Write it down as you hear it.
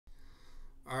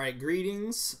right,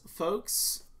 greetings,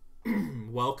 folks.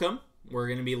 Welcome. We're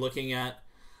going to be looking at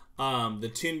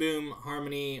the Toon Boom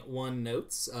Harmony 1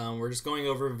 notes. We're just going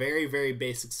over very, very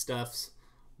basic stuff.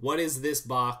 What is this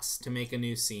box to make a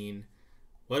new scene?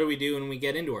 What do we do when we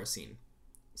get into our scene?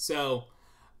 So,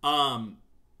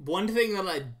 one thing that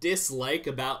I dislike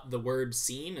about the word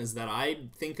scene is that I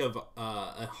think of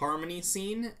a harmony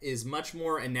scene is much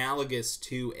more analogous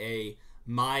to a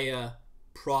Maya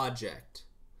project.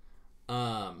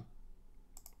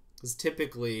 Because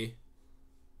typically,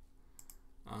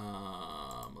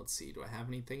 let's see, do I have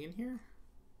anything in here?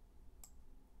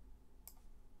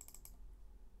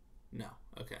 No.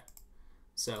 Okay.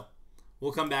 So,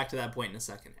 we'll come back to that point in a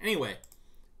second. Anyway,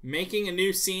 making a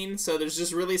new scene. So there's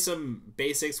just really some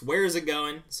basics. Where is it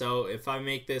going? So if I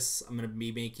make this, I'm going to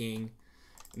be making,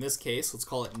 in this case, let's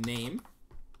call it name.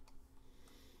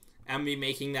 I'm going to be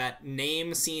making that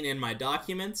name scene in my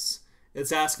documents.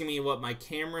 It's asking me what my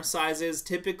camera size is.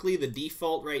 Typically, the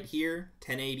default right here,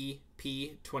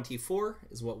 1080p 24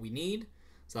 is what we need.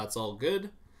 So that's all good.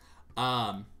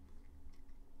 And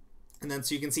then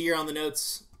so you can see here on the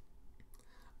notes,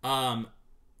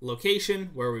 location,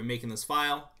 where we're making this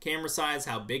file, camera size,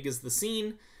 how big is the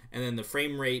scene, and then the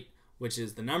frame rate, which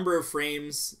is the number of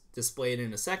frames displayed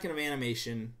in a second of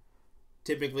animation.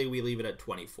 Typically, we leave it at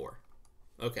 24.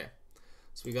 Okay,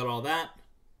 so we got all that.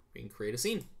 We can create a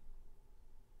scene.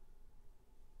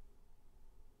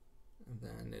 And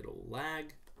then it'll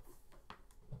lag.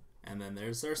 And then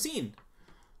there's our scene.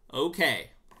 Okay,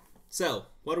 so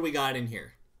what do we got in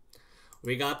here?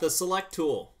 We got the select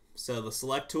tool. So the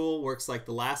select tool works like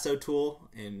the lasso tool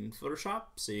in Photoshop.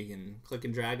 So you can click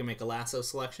and drag and make a lasso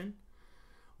selection.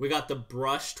 We got the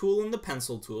brush tool and the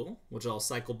pencil tool, which I'll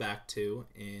cycle back to.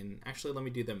 And actually, let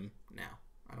me do them now.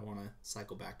 I don't want to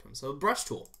cycle back to them. So brush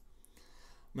tool.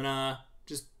 I'm going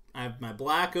to I have my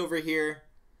black over here.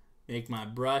 Make my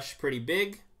brush pretty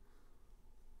big.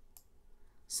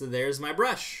 So there's my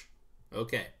brush.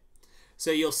 Okay.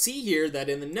 So you'll see here that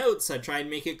in the notes, I tried to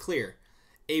make it clear.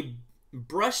 The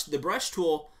brush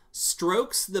tool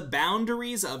strokes the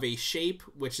boundaries of a shape,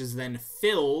 which is then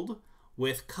filled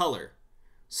with color.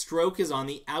 Stroke is on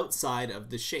the outside of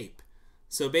the shape.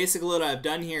 So basically what I've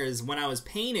done here is when I was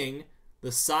painting,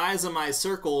 the size of my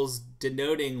circles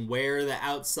denoting where the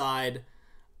outside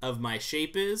of my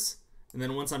shape is. And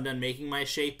then once I'm done making my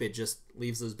shape, it just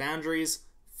leaves those boundaries,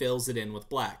 fills it in with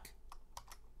black.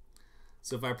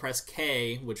 So if I press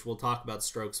K, which we'll talk about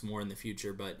strokes more in the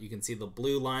future, but you can see the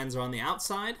blue lines are on the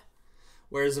outside.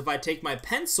 Whereas if I take my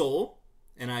pencil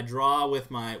and I draw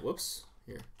with my, whoops,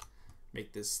 here,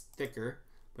 make this thicker.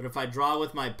 But if I draw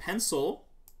with my pencil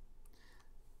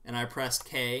and I press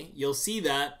K, you'll see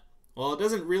that, well, it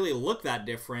doesn't really look that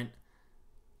different.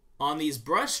 On these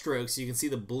brush strokes, you can see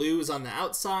the blue is on the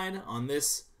outside. On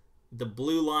this, the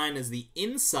blue line is the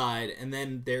inside, and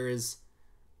then there is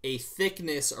a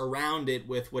thickness around it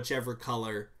with whichever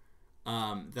color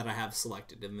that I have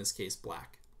selected, in this case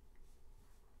black.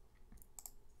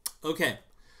 Okay,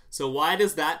 so why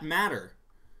does that matter?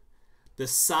 The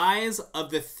size of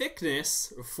the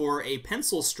thickness for a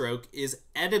pencil stroke is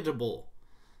editable.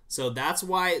 So that's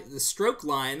why the stroke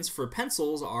lines for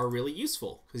pencils are really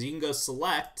useful, because you can go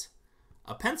select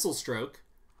a pencil stroke,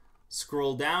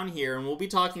 scroll down here, and we'll be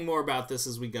talking more about this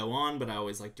as we go on, but I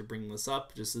always like to bring this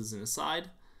up just as an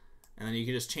aside. And then you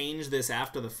can just change this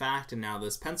after the fact, and now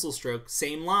this pencil stroke,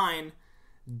 same line,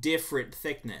 different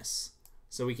thickness.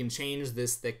 So we can change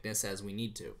this thickness as we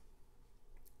need to.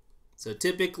 So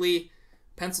typically,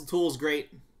 pencil tool is great.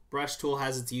 Brush tool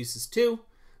has its uses too.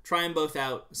 Try them both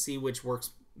out, see which works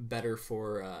better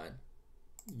for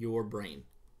your brain.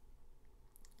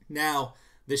 Now,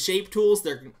 the shape tools,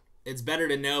 it's better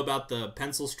to know about the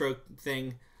pencil stroke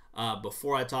thing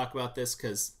before I talk about this,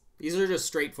 because these are just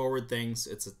straightforward things.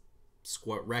 It's a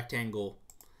square, rectangle,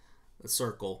 a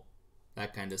circle,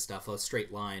 that kind of stuff, a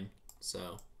straight line.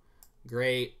 So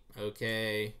great,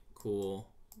 okay, cool,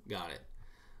 got it.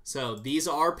 So these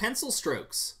are pencil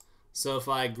strokes. So if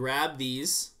I grab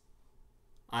these,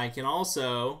 I can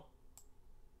also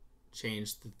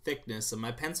change the thickness of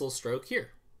my pencil stroke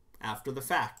here after the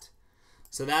fact.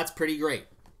 So that's pretty great.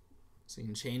 So you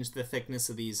can change the thickness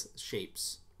of these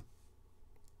shapes.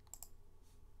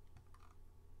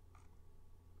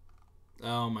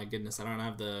 Oh my goodness, I don't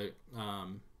have the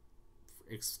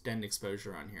extend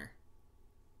exposure on here.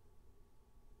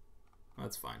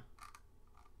 That's fine.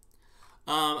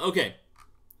 Okay,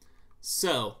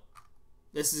 so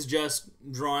this is just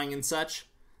drawing and such.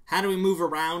 How do we move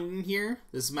around in here?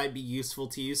 This might be useful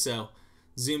to you. So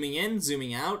Zooming in,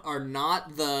 zooming out are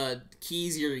not the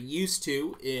keys you're used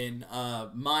to in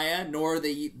Maya, nor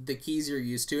the keys you're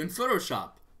used to in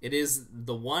Photoshop. It is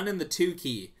the 1 and the 2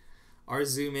 key are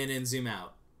zoom in and zoom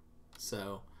out.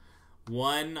 So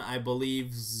 1, I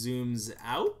believe, zooms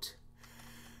out.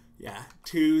 Yeah,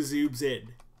 2 zooms in.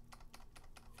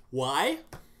 Why?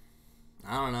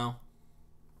 I don't know.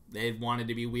 They wanted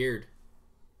to be weird.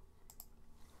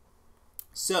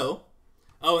 So,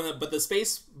 but the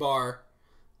space bar,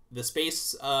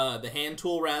 the hand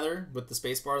tool rather, with the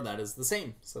space bar, that is the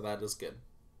same. So that is good.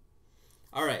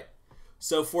 All right.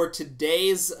 So for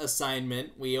today's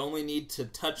assignment, we only need to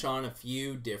touch on a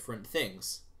few different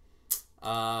things.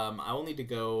 I will need to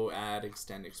go add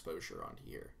extend exposure onto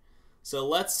here. So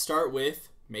let's start with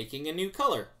making a new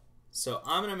color. So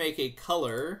I'm going to make a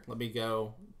color. Let me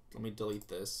delete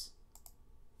this.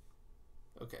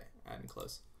 Okay, add and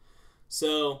close.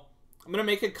 So I'm going to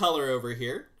make a color over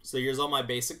here. So here's all my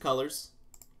basic colors.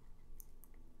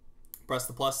 Press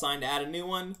the plus sign to add a new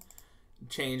one.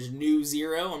 Change new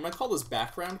 0. I'm going to call this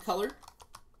background color.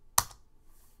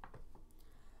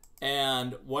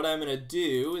 And what I'm going to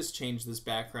do is change this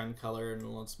background color,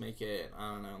 and let's make it, I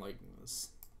don't know, like this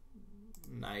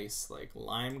nice like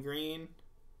lime green.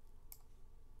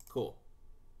 Cool.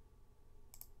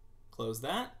 Close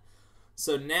that.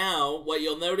 So now what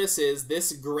you'll notice is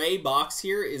this gray box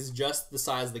here is just the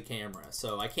size of the camera.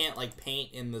 So I can't like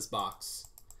paint in this box.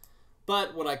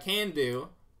 But what I can do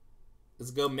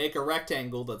is go make a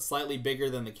rectangle that's slightly bigger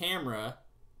than the camera,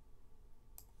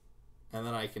 and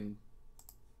then I can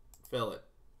fill it.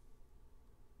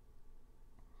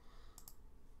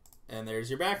 And there's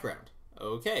your background.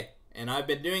 Okay. And I've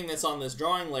been doing this on this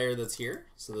drawing layer that's here.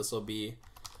 So this will be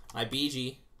my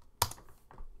BG.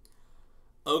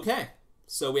 Okay.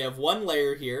 So we have one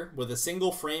layer here with a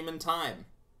single frame in time.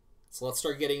 So let's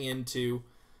start getting into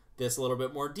this a little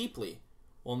bit more deeply.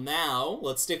 Well, now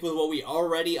let's stick with what we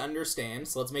already understand.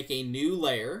 So let's make a new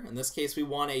layer. In this case, we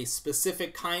want a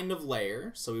specific kind of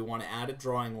layer. So we want to add a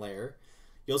drawing layer.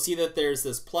 You'll see that there's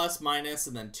this plus, minus,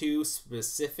 and then 2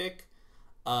 specific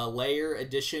layer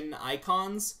addition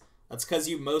icons. That's because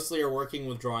you mostly are working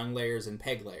with drawing layers and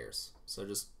peg layers. So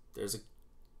just there's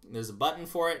a button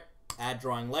for it. Add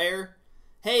drawing layer.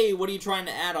 Hey, what are you trying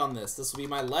to add on this? This will be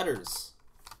my letters.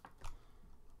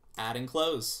 Add and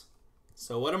close.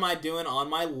 So what am I doing on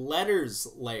my letters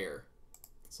layer?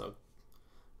 So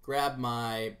grab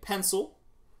my pencil.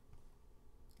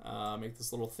 Make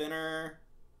this a little thinner.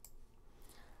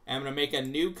 And I'm going to make a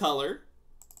new color.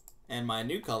 And my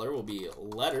new color will be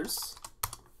letters.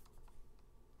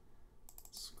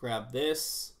 Let's grab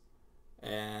this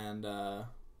and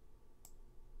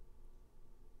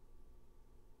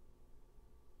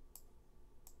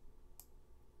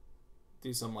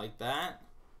do something like that.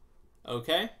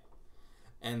 Okay.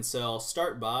 And so I'll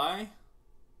start by,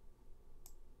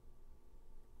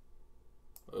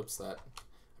 oops, I'm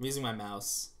using my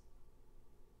mouse.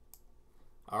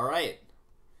 All right.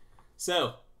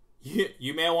 So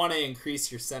you may want to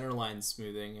increase your center line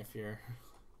smoothing if you're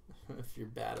if you're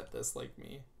bad at this like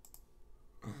me.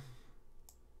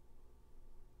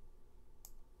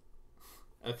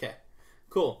 Okay,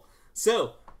 cool.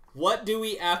 So what do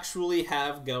we actually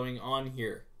have going on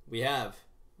here? We have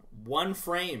one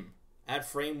frame at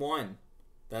frame 1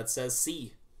 that says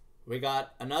C. We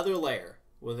got another layer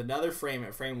with another frame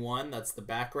at frame 1 that's the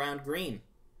background green.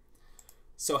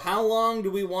 So how long do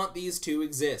we want these to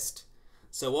exist?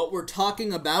 So what we're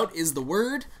talking about is the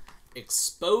word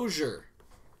exposure.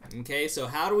 Okay, so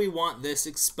how do we want this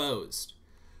exposed?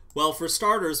 Well, for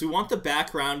starters, we want the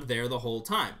background there the whole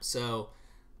time. So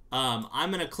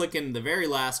I'm going to click in the very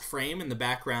last frame in the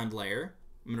background layer.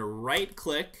 I'm going to right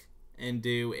click and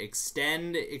do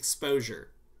extend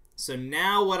exposure. So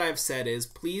now what I've said is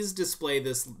please display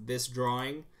this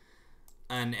drawing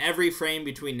on every frame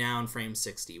between now and frame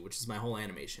 60, which is my whole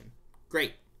animation.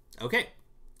 Great. Okay.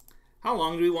 How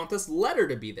long do we want this letter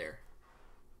to be there?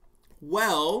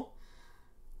 Well,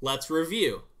 let's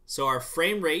review. So our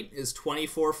frame rate is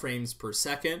 24 frames per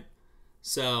second.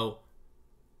 So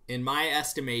in my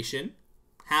estimation,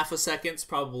 half a second's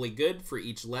probably good for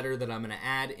each letter that I'm going to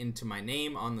add into my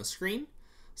name on the screen.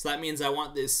 So that means I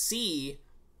want this C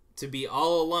to be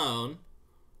all alone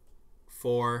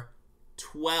for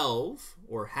 12,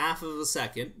 or half of a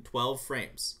second, 12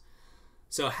 frames.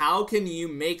 So how can you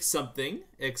make something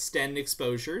extend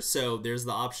exposure? So there's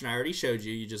the option I already showed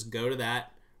you. You just go to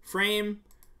that frame,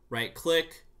 right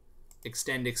click,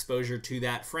 extend exposure to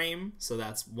that frame. So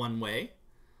that's one way.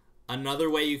 Another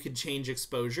way you could change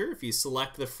exposure, if you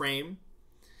select the frame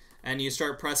and you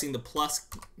start pressing the plus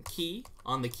key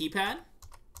on the keypad,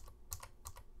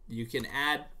 You can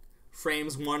add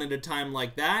frames one at a time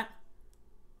like that,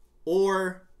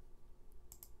 or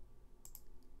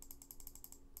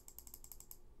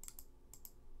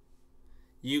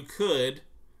you could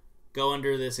go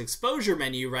under this exposure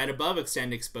menu right above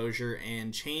extend exposure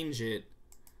and change it,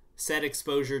 set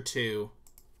exposure to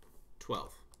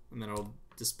 12, and then it'll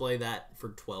display that for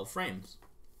 12 frames.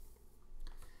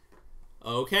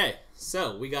 Okay,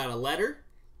 so we got a letter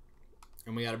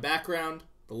and we got a background,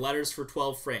 the letters for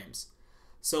 12 frames.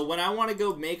 So when I want to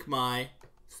go make my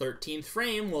 13th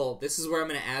frame, well, this is where I'm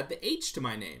going to add the H to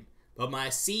my name, but my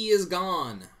C is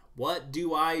gone. What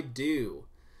do I do?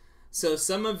 So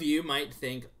some of you might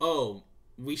think, oh,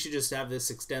 we should just have this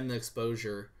extend the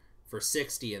exposure for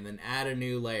 60 and then add a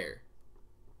new layer.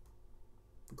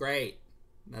 Great.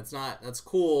 That's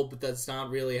cool, but that's not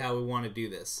really how we want to do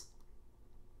this.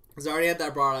 Because I already had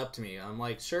that brought up to me. I'm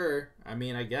like, sure, I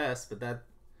mean, I guess, but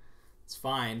that's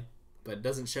fine. But it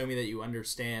doesn't show me that you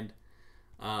understand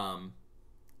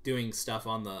doing stuff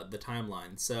on the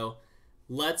timeline. So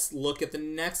let's look at the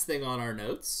next thing on our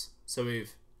notes. So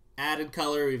we've added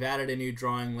color, we've added a new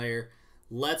drawing layer.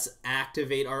 Let's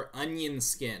activate our onion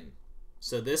skin.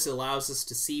 So this allows us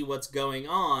to see what's going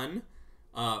on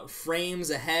frames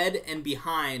ahead and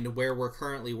behind where we're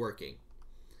currently working.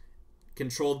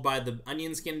 Controlled by the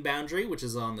onion skin boundary, which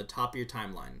is on the top of your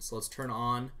timeline. So let's turn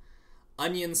on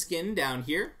onion skin down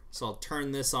here. So I'll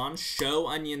turn this on, show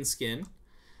onion skin.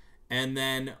 And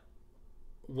then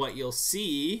what you'll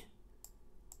see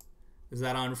is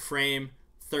that on frame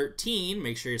 13,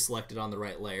 make sure you're selected on the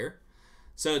right layer.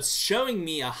 So it's showing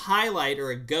me a highlight or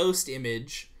a ghost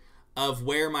image of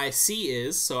where my C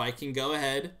is. So I can go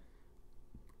ahead,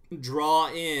 draw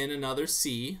in another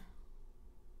C.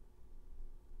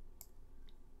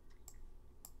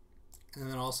 And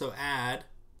then also add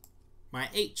my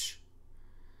H.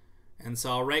 And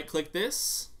so I'll right click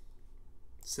this,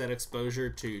 set exposure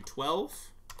to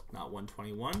 12, not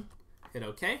 121, hit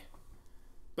OK.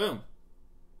 Boom.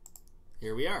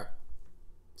 Here we are.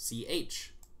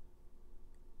 CH.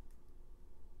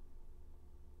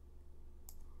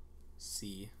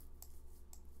 CHR.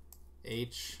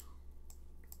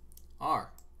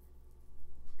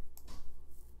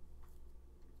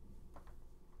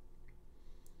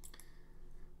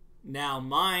 Now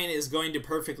mine is going to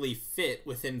perfectly fit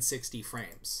within 60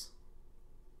 frames.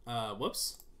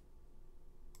 Whoops.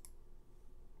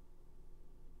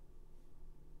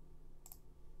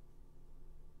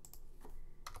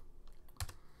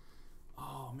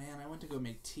 Oh man, I went to go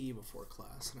make tea before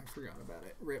class and I forgot about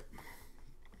it. Rip.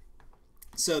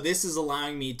 So this is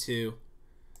allowing me to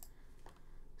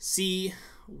see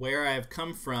where I've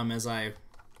come from as I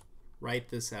write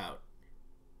this out.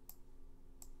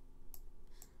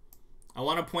 I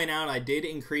want to point out I did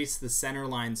increase the center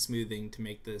line smoothing to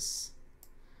make this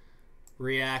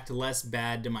react less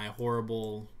bad to my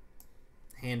horrible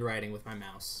handwriting with my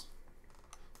mouse.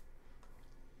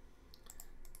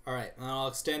 Alright, and I'll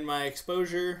extend my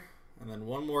exposure and then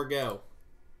one more go.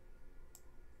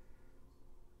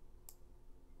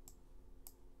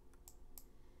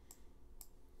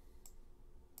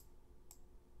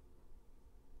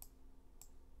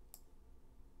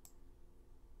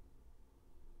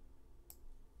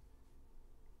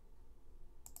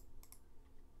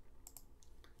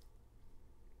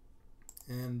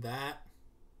 And that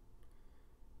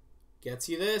gets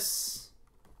you this.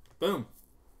 Boom.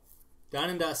 Done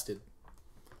and dusted.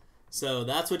 So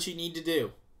that's what you need to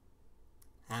do.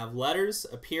 Have letters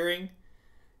appearing.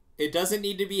 It doesn't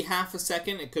need to be half a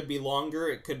second. It could be longer.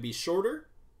 It could be shorter.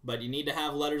 But you need to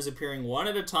have letters appearing one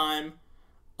at a time.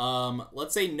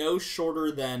 Let's say no shorter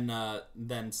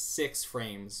than 6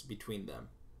 frames between them.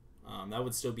 That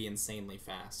would still be insanely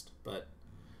fast. But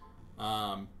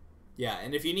yeah,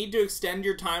 and if you need to extend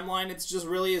your timeline, it's just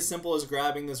really as simple as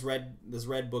grabbing this red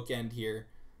bookend here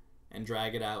and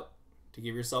drag it out to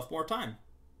give yourself more time.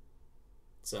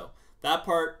 So that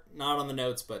part, not on the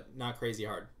notes, but not crazy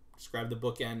hard. Just grab the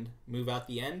bookend, move out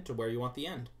the end to where you want the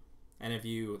end. And if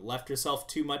you left yourself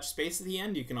too much space at the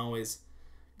end, you can always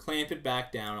clamp it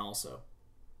back down also.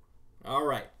 All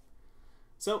right.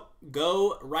 So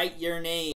go write your name.